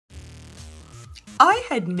I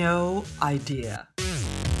had no idea.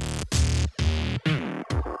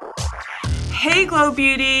 Hey Glow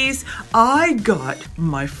Beauties, I got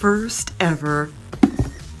my first ever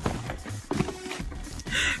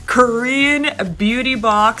Korean beauty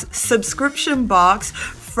box, subscription box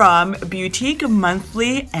from Beauteque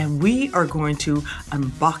Monthly, and we are going to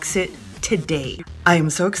unbox it today. I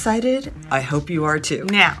am so excited. I hope you are too.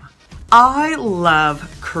 Now, I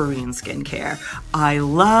love Korean skincare. I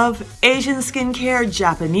love Asian skincare,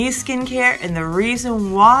 Japanese skincare, and the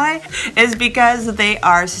reason why is because they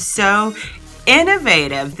are so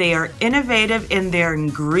innovative. They are innovative in their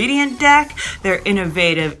ingredient deck. They're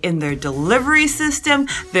innovative in their delivery system.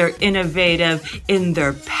 They're innovative in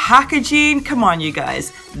their packaging. Come on, you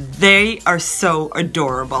guys. They are so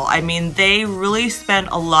adorable. I mean, they really spend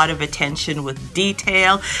a lot of attention with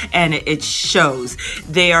detail, and it shows.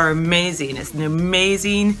 They are amazing. It's an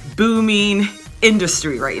amazing, booming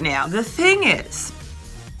industry right now. The thing is,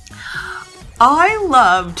 I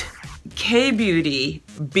loved K-Beauty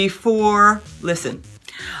before, listen,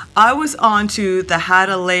 I was onto the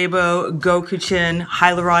Hada Labo Gokuchin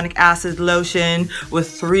hyaluronic acid lotion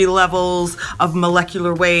with 3 levels of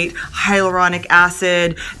molecular weight hyaluronic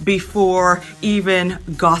acid before even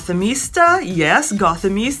Gothamista, yes,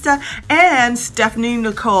 Gothamista, and Stephanie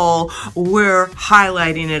Nicole were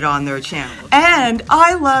highlighting it on their channel. And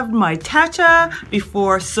I loved my Tatcha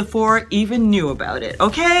before Sephora even knew about it,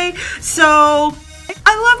 okay? So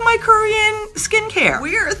I love my Korean skincare.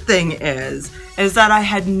 Weird thing is that I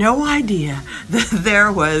had no idea that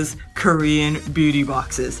there was Korean beauty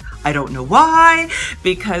boxes. I don't know why,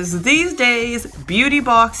 because these days beauty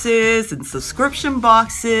boxes and subscription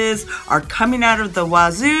boxes are coming out of the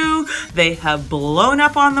wazoo. They have blown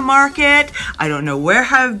up on the market. I don't know where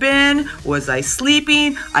I've been. Was I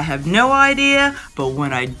sleeping? I have no idea. But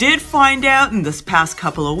when I did find out in this past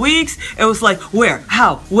couple of weeks, it was like, where,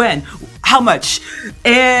 how, when, how much?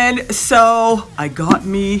 And so I got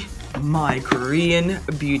me my Korean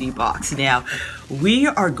beauty box. Now, we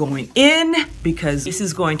are going in because this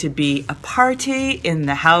is going to be a party in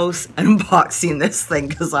the house unboxing this thing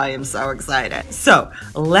because I am so excited. So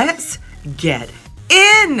let's get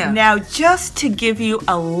in. Now, just to give you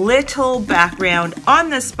a little background on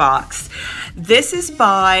this box, this is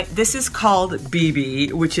called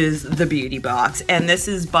BB, which is the beauty box, and this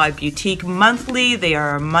is by Beauteque Monthly. They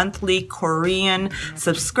are a monthly Korean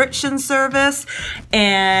subscription service,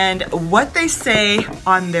 and what they say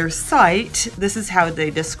on their site, this is how they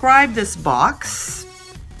describe this box.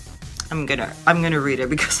 I'm gonna read it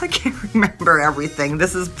because I can't remember everything.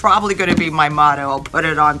 This is probably gonna be my motto. I'll put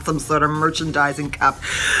it on some sort of merchandising cup.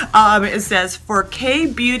 It says, for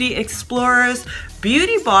K-beauty explorers,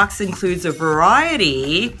 beauty box includes a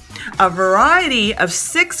variety of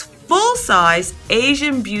 6 full-size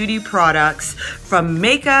Asian beauty products from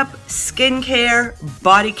makeup, skincare,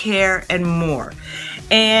 body care, and more.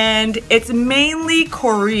 And it's mainly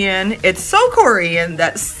Korean. It's so Korean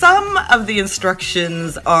that some of the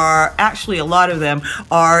instructions are, actually a lot of them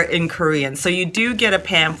are in Korean. So you do get a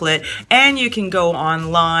pamphlet and you can go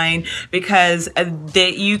online because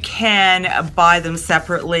you can buy them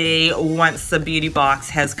separately once the beauty box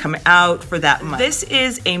has come out for that month. This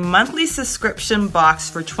is a monthly subscription box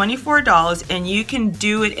for $24, and you can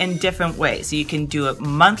do it in different ways. You can do it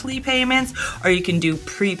monthly payments or you can do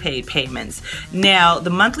prepaid payments. Now, the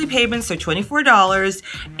monthly payments are $24,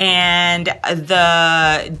 and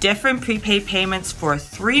the different prepaid payments for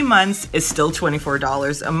 3 months is still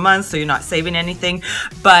 $24 a month, so you're not saving anything.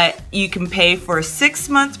 But you can pay for a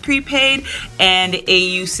 6-month prepaid and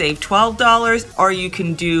you save $12, or you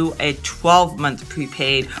can do a 12-month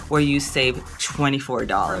prepaid where you save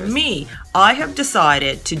 $24. For me, I have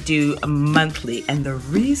decided to do a monthly, and the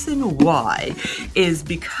reason why is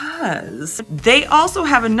because they also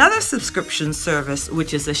have another subscription service,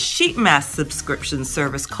 which is a sheet mask subscription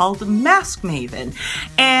service called Mask Maven,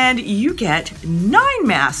 and you get 9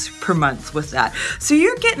 masks per month with that. So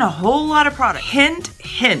you're getting a whole lot of product. Hint,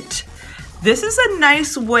 hint. This is a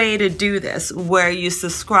nice way to do this, where you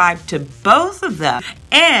subscribe to both of them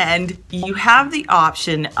and you have the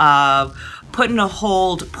option of putting a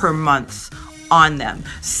hold per month on them.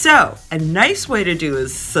 So a nice way to do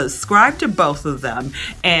is subscribe to both of them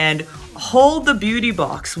and hold the beauty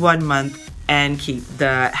box 1 month and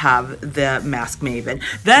have the Mask Maven.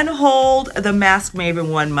 Then hold the Mask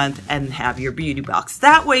Maven 1 month and have your beauty box.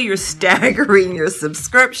 That way you're staggering your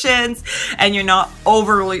subscriptions and you're not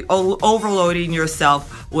overloading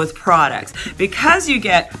yourself with products. Because you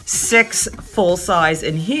get 6 full size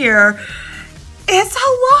in here, it's a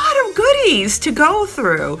lot of goodies to go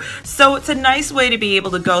through. So it's a nice way to be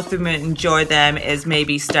able to go through them and enjoy them, is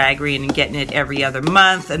maybe staggering and getting it every other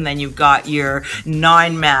month, and then you've got your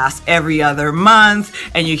 9 masks every other month,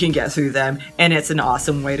 and you can get through them, and it's an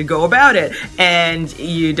awesome way to go about it, and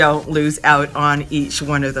you don't lose out on each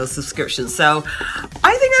one of those subscriptions. So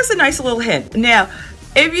I think that's a nice little hint. Now,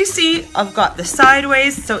 if you see, I've got the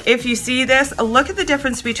sideways, so if you see this, look at the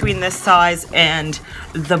difference between this size and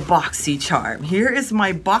the BoxyCharm. Here is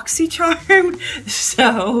my BoxyCharm.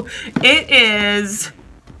 So it is,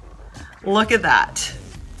 look at that.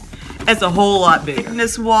 It's a whole lot bigger.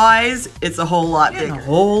 Thickness wise, it's a whole lot bigger. A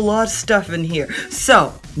whole lot of stuff in here.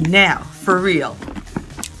 So now, for real,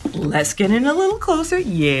 let's get in a little closer.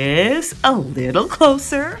 Yes, a little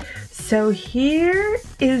closer. So here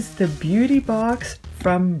is the beauty box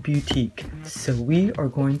from Beauteque. So we are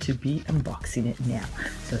going to be unboxing it now.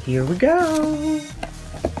 So here we go.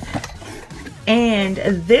 And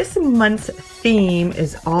this month's theme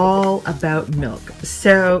is all about milk.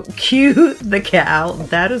 So cute, the cow.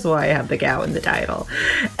 That is why I have the cow in the title.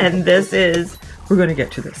 And this is, we're gonna get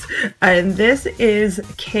to this. And this is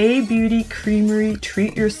K-Beauty Creamery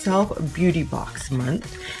Treat Yourself Beauty Box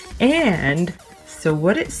Month. And so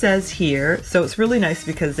what it says here, so it's really nice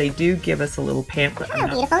because they do give us a little pamphlet. Hello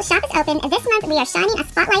beautiful, shop is open. This month we are shining a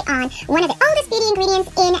spotlight on one of the oldest beauty ingredients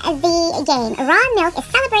in the game. Raw milk is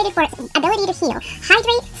celebrated for its ability to heal,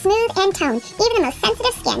 hydrate, smooth, and tone even the most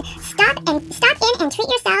sensitive skin. Stop in and treat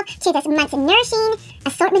yourself to this month's nourishing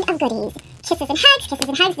assortment of goodies. Kisses and hugs,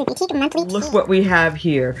 the Beauteque Monthly. Look what we have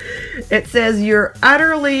here. It says you're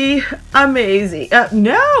utterly amazing.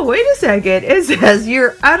 No, wait a second. It says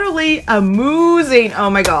you're utterly a-MOO-zed. Oh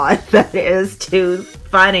my God, that is too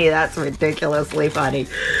funny. That's ridiculously funny.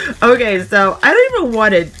 Okay, so I don't even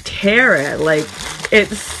want to tear it. Like,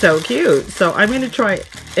 it's so cute. So I'm going to try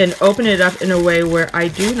and open it up in a way where I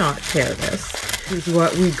do not tear this. This is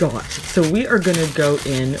what we got. So we are going to go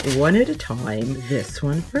in one at a time. This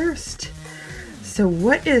one first. So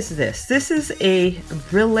what is this? This is a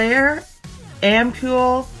Brillare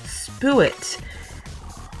ampoule spewet,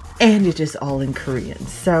 and it is all in Korean.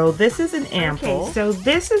 So this is an ampoule. Okay, so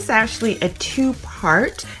this is actually a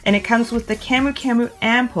 2-part, and it comes with the Camu Camu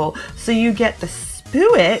ampoule. So you get the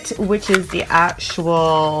spewet, which is the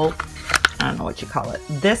actual, I don't know what you call it,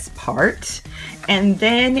 this part, and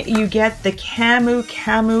then you get the Camu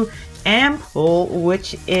Camu ampoule,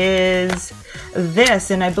 which is this,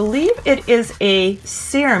 and I believe it is a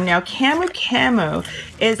serum. Now Camu Camu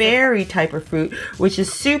is a berry type of fruit, which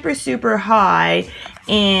is super high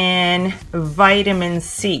in vitamin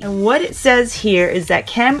C. And what it says here is that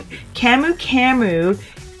Camu Camu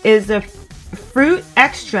is a fruit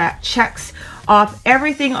extract, checks off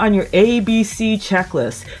everything on your ABC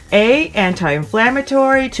checklist. A,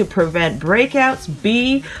 anti-inflammatory to prevent breakouts.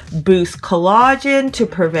 B, boost collagen to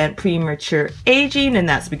prevent premature aging, and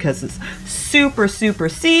that's because it's super C,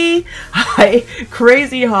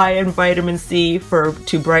 crazy high in vitamin C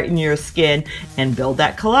to brighten your skin and build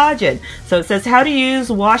that collagen. So it says how to use: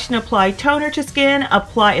 wash and apply toner to skin,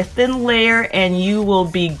 apply a thin layer, and you will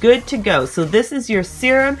be good to go. So this is your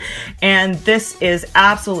serum, and this is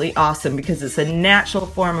absolutely awesome because it's a natural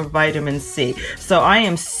form of vitamin C. So I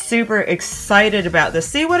am super excited about this.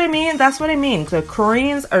 See what I mean? That's what I mean. The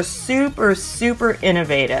Koreans are super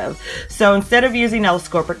innovative. So instead of using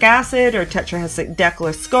L-ascorbic acid or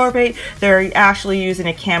tetrahydrodecylascorbate, they're actually using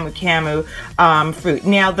a Camu Camu fruit.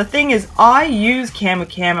 Now the thing is, I use Camu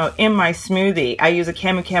Camu in my smoothie. I use a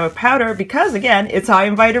Camu Camu powder because, again, it's high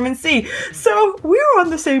in vitamin C. So we're on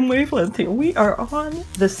the same wavelength here. We are on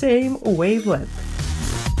the same wavelength.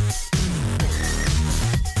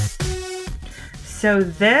 So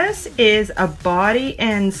this is a Body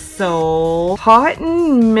and Soul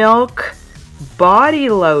cotton milk body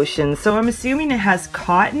lotion. So I'm assuming it has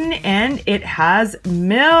cotton and it has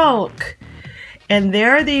milk. And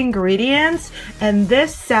there are the ingredients. And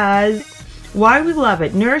this says why we love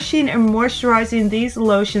it. Nourishing and moisturizing, these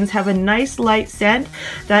lotions have a nice light scent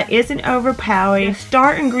that isn't overpowering. The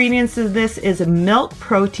star ingredients of this is milk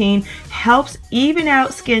protein, helps even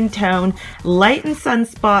out skin tone, lighten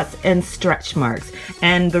sunspots, and stretch marks.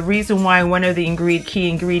 And the reason why one of the key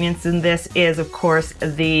ingredients in this is, of course,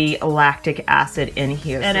 the lactic acid in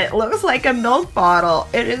here. And it looks like a milk bottle.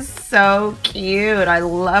 It is so cute. I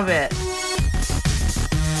love it.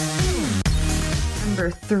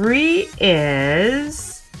 Number 3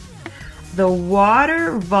 is the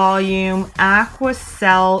Water Volume Aqua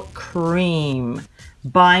Cell Cream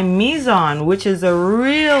by Mizon, which is a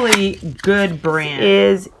really good brand. It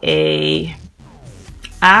is a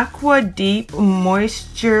Aqua Deep Moist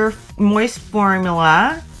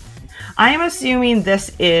formula. I am assuming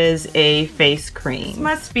this is a face cream. This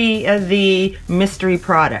must be the mystery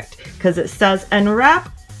product because it says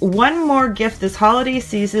unwrap one more gift this holiday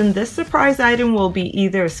season. This surprise item will be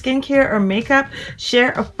either skincare or makeup.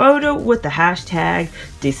 Share a photo with the hashtag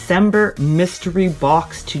December mystery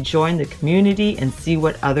box to join the community and see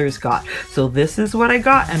what others got. So this is what I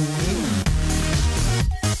got. And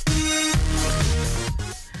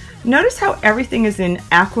notice how everything is in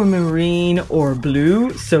aquamarine or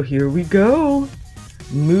blue. So here we go.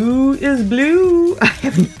 Moo is blue. I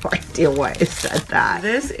have no idea why I said that.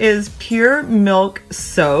 This is pure milk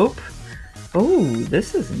soap. Oh,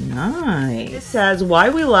 this is nice. It says why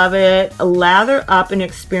we love it. Lather up and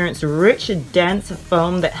experience rich, dense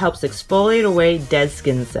foam that helps exfoliate away dead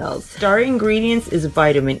skin cells. Star ingredients is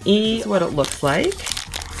vitamin E. That's what it looks like.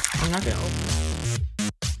 I'm not gonna open it.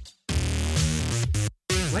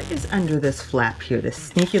 What is under this flap here, this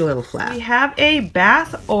sneaky little flap? We have a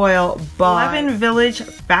bath oil by 11 Village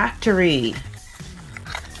Factory.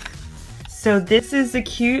 So this is a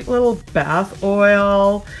cute little bath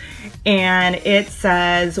oil and it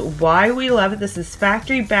says why we love it. This is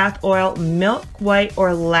factory bath oil, milk white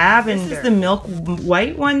or lavender. This is the milk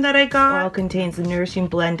white one that I got. Oil contains a nourishing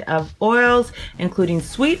blend of oils including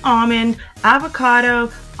sweet almond, avocado,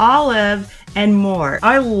 olive, and more.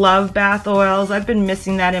 I love bath oils. I've been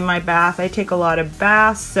missing that in my bath. I take a lot of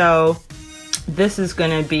baths, so this is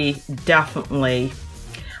going to be definitely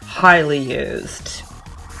highly used.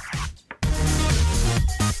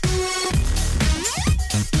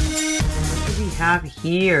 What do we have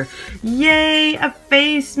here? Yay, a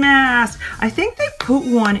face mask. I think they put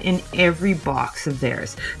one in every box of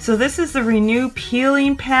theirs. So this is the Renew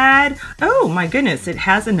Peeling Pad. Oh my goodness, it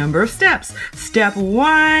has a number of steps. Step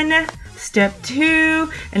 1, Step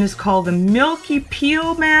 2, and it's called the Milky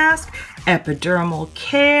Peel Mask, Epidermal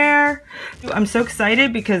Care. I'm so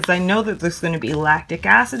excited because I know that there's going to be lactic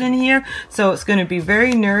acid in here, so it's going to be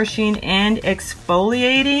very nourishing and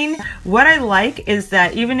exfoliating. What I like is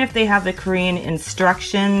that even if they have the Korean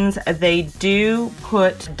instructions, they do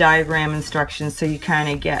put diagram instructions so you kind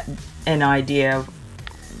of get an idea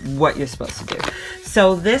of what you're supposed to do.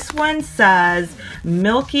 So this one says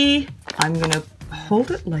Milky, I'm going to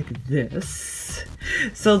hold it like this.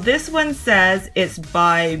 So this one says it's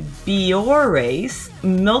by Biorace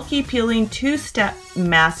Milky Peeling 2-Step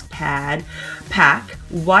Mask Pack.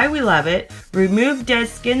 Why we love it. Remove dead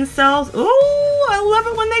skin cells. Oh, I love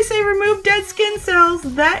it when they say remove dead skin cells.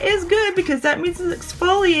 That is good because that means it's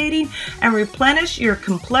exfoliating and replenish your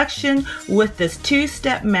complexion with this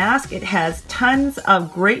 2-step mask. It has tons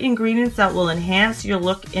of great ingredients that will enhance your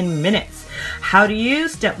look in minutes. How to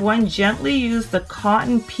use? Step 1, gently use the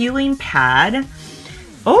cotton peeling pad.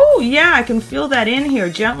 Oh yeah, I can feel that in here.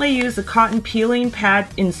 Gently use the cotton peeling pad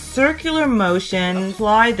in circular motion.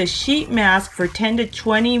 Apply the sheet mask for 10 to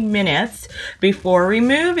 20 minutes before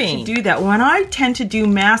removing. To do that, when I tend to do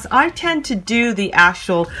masks, I tend to do the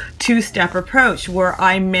actual 2-step approach where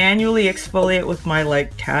I manually exfoliate with my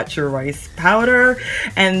Tatcha rice powder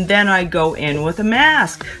and then I go in with a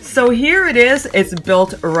mask. So here it is, it's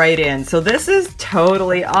built right in. So this is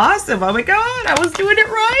totally awesome. Oh my God, I was doing it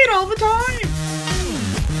right all the time.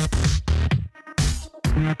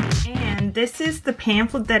 And this is the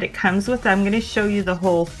pamphlet that it comes with. I'm going to show you the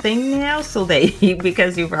whole thing now so that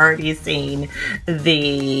because you've already seen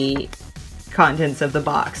the contents of the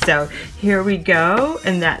box. So here we go,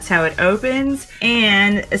 and that's how it opens.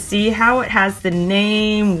 And see how it has the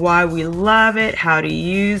name, why we love it, how to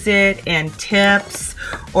use it, and tips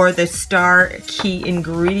or the star key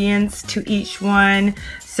ingredients to each one.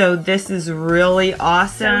 So this is really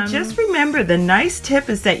awesome. So just remember, the nice tip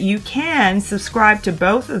is that you can subscribe to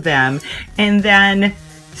both of them and then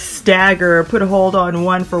stagger, put a hold on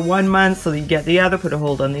one for 1 month so you get the other, put a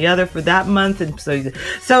hold on the other for that month, and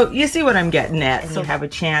so you see what I'm getting at. So you have a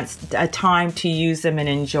time to use them and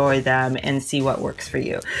enjoy them and see what works for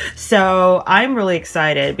you. So I'm really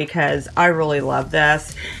excited because I really love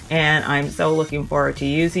this and I'm so looking forward to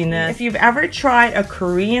using this. If you've ever tried a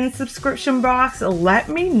Korean subscription box, let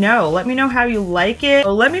me know. Let me know how you like it.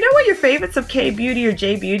 Let me know what your favorites of K-Beauty or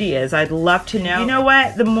J-Beauty is. I'd love to know. You know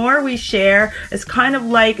what? The more we share, it's kind of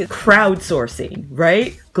like crowdsourcing,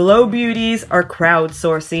 right? Glow Beauties are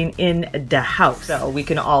crowdsourcing in the house, so we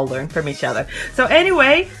can all learn from each other. So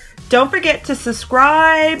anyway, don't forget to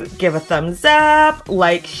subscribe, give a thumbs up,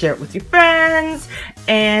 like, share it with your friends,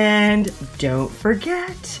 and don't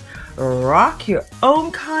forget, rock your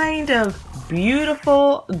own kind of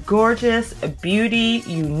beautiful, gorgeous beauty,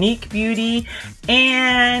 unique beauty,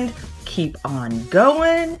 and keep on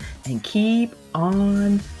going and keep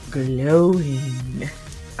on glowing.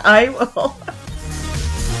 I will.